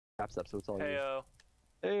wraps up, so it's all you. Heyo.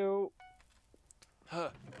 Heyo. Huh.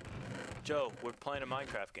 Joe, we're playing a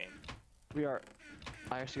Minecraft game. We are.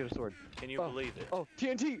 I actually got a sword. Can you believe it? Oh,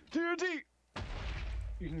 TNT! TNT!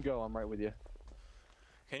 You can go. I'm right with you.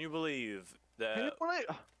 Can you believe that Can you believe?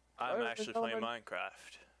 I'm actually playing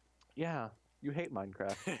Minecraft? Yeah, you hate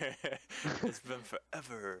Minecraft. It's been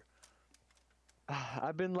forever.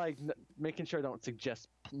 I've been like making sure I don't suggest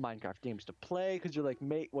Minecraft games to play because you're like,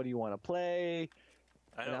 mate, what do you want to play?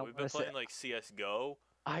 I know, we've been playing like CSGO.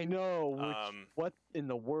 I know. What in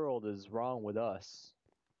the world is wrong with us?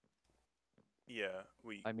 Yeah,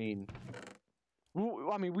 I mean,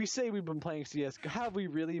 we say we've been playing CS:GO. Have we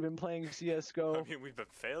really been playing CS:GO? I mean, we've been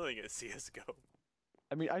failing at CSGO.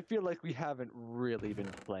 I mean, I feel like we haven't really been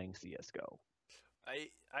playing CS:GO.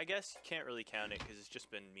 I guess you can't really count it because it's just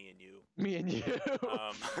been me and you. Me and you.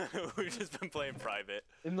 We've just been playing private.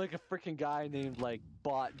 And like a freaking guy named like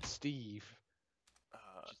Bot Steve.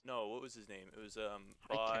 No, what was his name? It was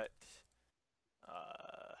Bot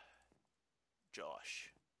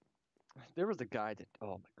Josh. There was a guy that,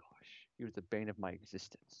 oh my gosh, he was the bane of my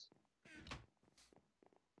existence.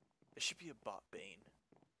 It should be a Bot Bane.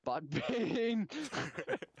 Bot Bane!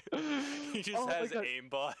 He just has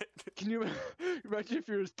aimbot. Can you imagine if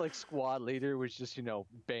your like squad leader was just, you know,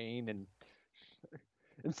 Bane, and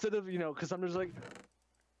instead of, you know, because I'm just like,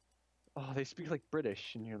 oh, they speak like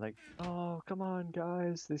British, and you're like, oh, come on,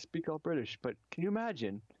 guys, they speak all British. But can you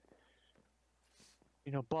imagine,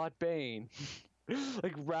 you know, Bot Bane,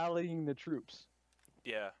 like rallying the troops?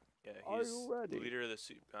 Yeah, he's leader of the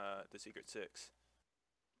Secret Six.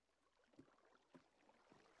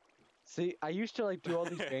 See, I used to like do all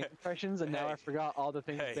these Bane impressions, and now I forgot all the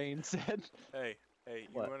things Bane said. Hey, you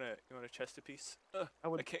want a chest a piece? I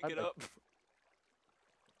can't get up.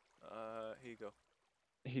 Here you go.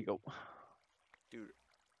 Here you go. Dude.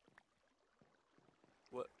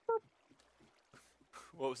 What?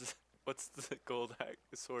 What was this? What's the gold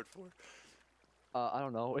sword for? I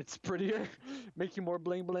don't know. It's prettier. Make you more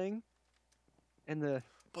bling bling. And the.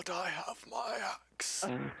 But I have my axe.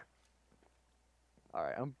 All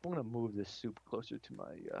right, I'm gonna move this soup closer to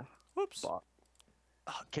my Whoops. spot.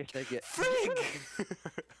 In case I get. Frig!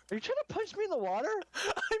 Are you trying to punch me in the water?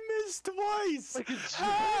 I missed twice. Like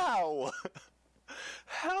How?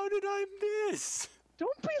 How did I miss?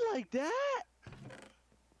 Don't be like that.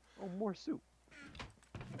 Oh, more soup.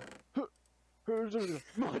 There's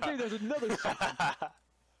another soup.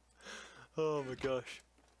 Oh my gosh.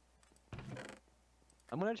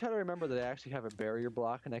 I'm gonna try to remember that I actually have a barrier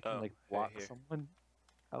block and I can like block someone.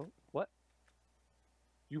 Oh, what?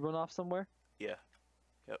 You run off somewhere? Yeah.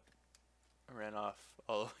 Yep. I ran off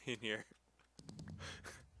all the way in here.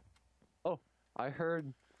 Oh, I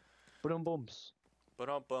heard ba-dum bumps.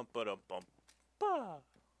 Ba-dum bump, ba-dum bump. Bah.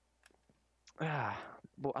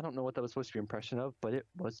 Well, I don't know what that was supposed to be an impression of, but it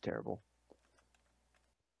was terrible.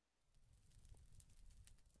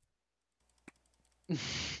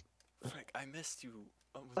 Frank, I missed you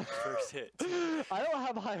on the first hit. I don't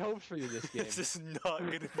have high hopes for you this game. This is not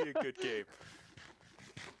going to be a good game.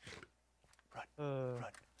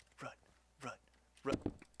 Run, run.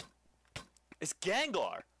 It's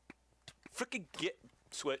Gengar! Frickin' get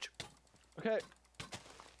switch. Okay.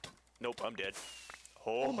 Nope, I'm dead.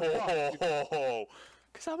 Ho.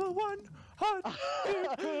 Cause I'm a 100.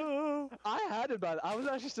 I had it, but I was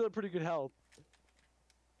actually still at pretty good health.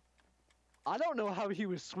 I don't know how he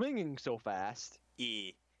was swinging so fast.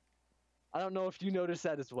 I don't know if you noticed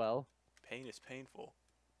that as well. Pain is painful.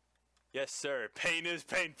 Yes, sir. Pain is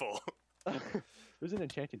painful. There's an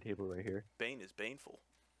enchanting table right here. Bane is baneful.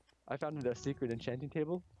 I found a secret enchanting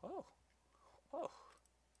table. Oh.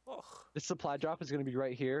 This supply drop is going to be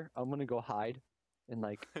right here. I'm going to go hide and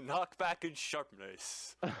like... Knockback and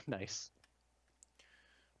sharpness. Nice.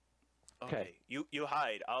 Okay. You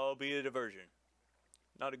hide. I'll be a diversion.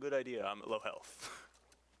 Not a good idea. I'm at low health.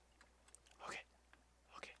 Okay.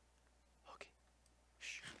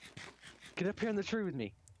 Shh. Get up here in the tree with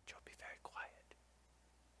me. Joe, be very quiet.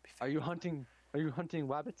 Are you hunting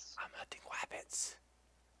wabbits? I'm hunting wabbits.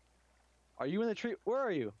 Are you in the tree? Where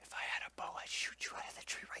are you? If I had a bow, I'd shoot you out of the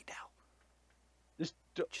tree right now.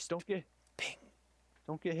 Just don't get... Ping.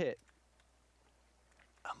 Don't get hit.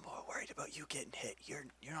 I'm more worried about you getting hit. You're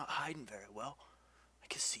not hiding very well. I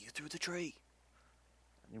can see you through the tree.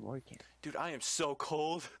 Anymore you can't. Dude, I am so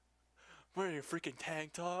cold. I'm wearing a freaking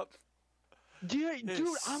tank top. Dude,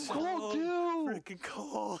 I'm cold too. Freaking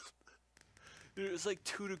cold. Dude, it was like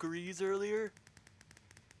 2 degrees earlier.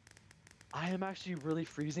 I am actually really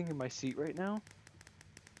freezing in my seat right now.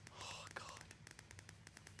 Oh god.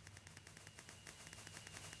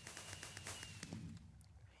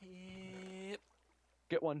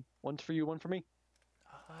 Get one. one. One's for you, one for me.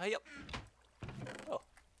 Yep. Oh,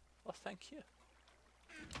 well, thank you.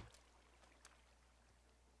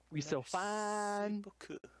 We so fine.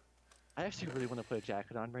 Beaucoup. I actually really want to put a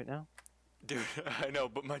jacket on right now. Dude, I know,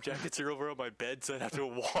 but my jackets are over on my bed, so I'd have to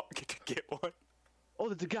walk to get one. Oh,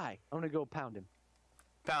 there's a guy. I'm gonna go pound him.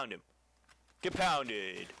 Pound him. Get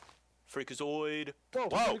pounded. Freakazoid. Whoa,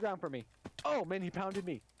 he's Whoa! on the ground for me. Oh, man, he pounded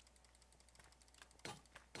me.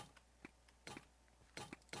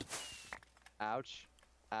 Ouch.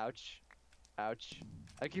 Ouch. Ouch.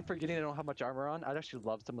 I keep forgetting I don't have much armor on. I'd actually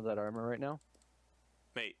love some of that armor right now.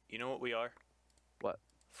 Mate, you know what we are? What?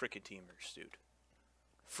 Frickin' teamers, dude.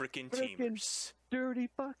 Frickin' teamers. Dirty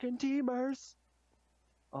fucking teamers.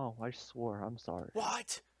 Oh, I swore. I'm sorry.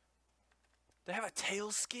 What? They have a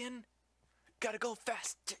tail skin? Gotta go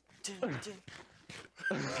fast. Do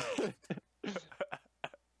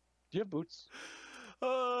you have boots?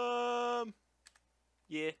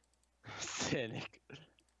 Yeah. Cynic.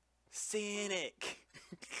 Cynic.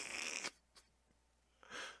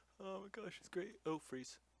 Oh my gosh, it's great. Oh,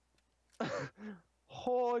 freeze.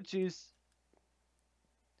 Oh, jeez.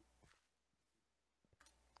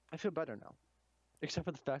 I feel better now. Except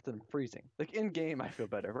for the fact that I'm freezing. Like, in-game, I feel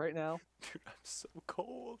better. Right now, Dude, I'm so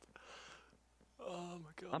cold. Oh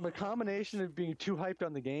my god. I'm a combination of being too hyped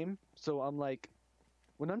on the game, so I'm like...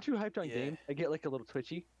 When I'm too hyped on games, I get, like, a little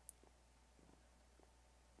twitchy.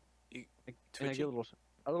 You And I twitchy? get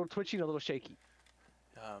a little twitchy and a little shaky.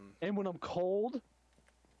 And when I'm cold,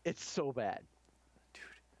 it's so bad. Dude.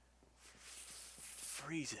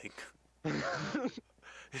 Freezing.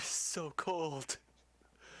 It's so cold.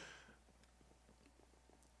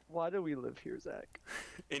 Why do we live here, Zach?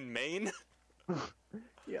 In Maine?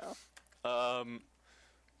 Yeah.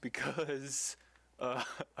 Because our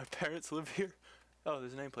parents live here. Oh,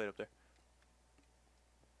 there's a nameplate up there.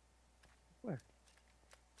 Where?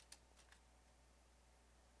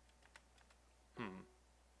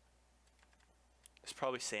 It's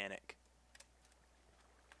probably Sanic.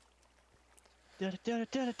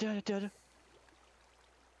 Da-da-da-da-da-da-da.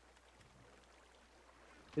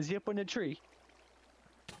 Is he up on the tree?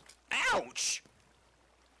 Ouch!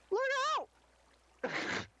 Look out!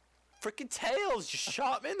 Freaking Tails just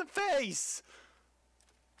shot me in the face!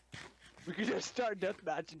 We could just start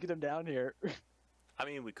deathmatch and get him down here. I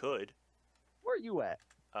mean, we could. Where are you at?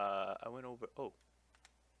 I went over. Oh.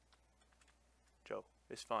 Joe,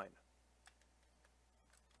 it's fine.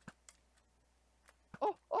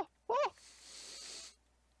 Oh, oh, oh!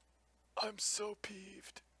 I'm so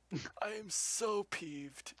peeved. I am so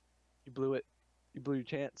peeved. You blew it. You blew your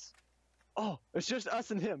chance. Oh, it's just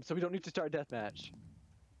us and him, so we don't need to start deathmatch.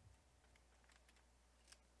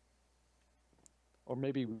 Or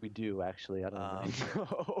maybe we do, actually. I don't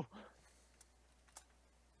know.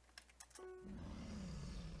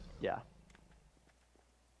 Yeah.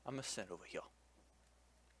 I'm gonna send over here.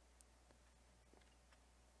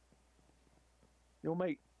 Yo,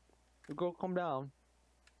 mate. You go calm down.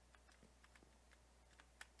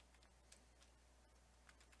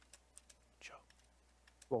 Joe.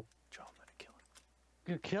 Whoa. Joe, I'm gonna kill him.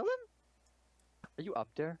 You gonna kill him? Are you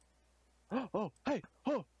up there? Oh, hey,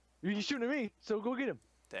 oh! You're shooting at me, so go get him.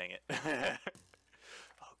 Dang it. Oh,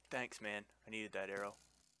 thanks, man. I needed that arrow.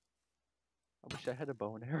 I wish I had a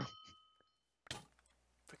bow and arrow.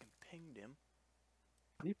 Freaking pinged him.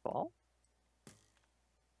 Did he fall?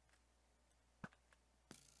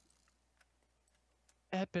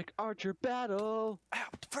 Epic archer battle! Ow,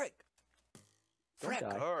 frick! Don't Frick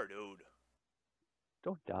die. her, dude.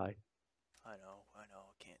 Don't die. I know, I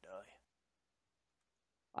can't die.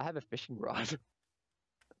 I have a fishing rod. How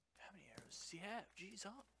many arrows does he have? Jeez,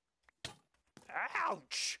 up.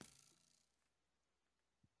 Ouch!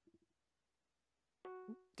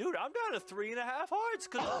 Dude, I'm down to 3.5 hearts.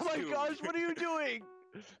 Oh my gosh, what are you doing?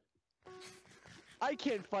 I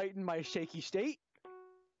can't fight in my shaky state.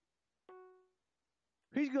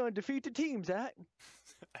 He's gonna defeat the team, Zach.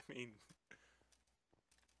 I mean...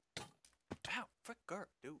 Ow, frick her,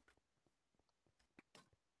 dude.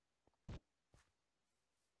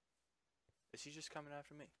 Is he just coming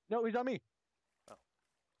after me? No, he's on me.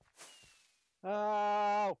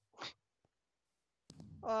 Oh.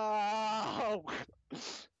 Oh! Oh!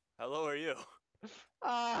 Hello, are you?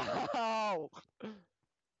 Oh! You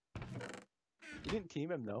didn't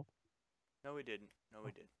team him, though. No, we didn't. No,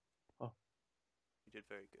 we didn't. Oh. You did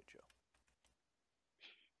very good, Joe.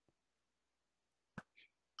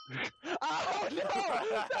 Oh no!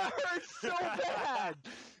 That hurts so bad!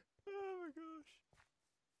 Oh my gosh.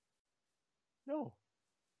 No.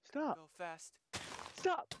 Stop. Go fast.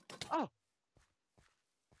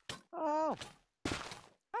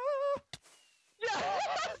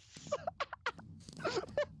 Yes!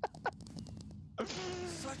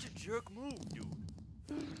 Such a jerk move, dude.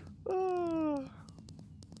 Oh.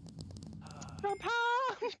 Grandpa!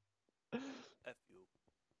 F you.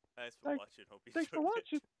 Thanks for Thank- watching. Hope you Thanks for enjoyed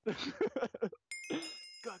it. watching.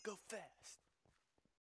 Gotta go fast.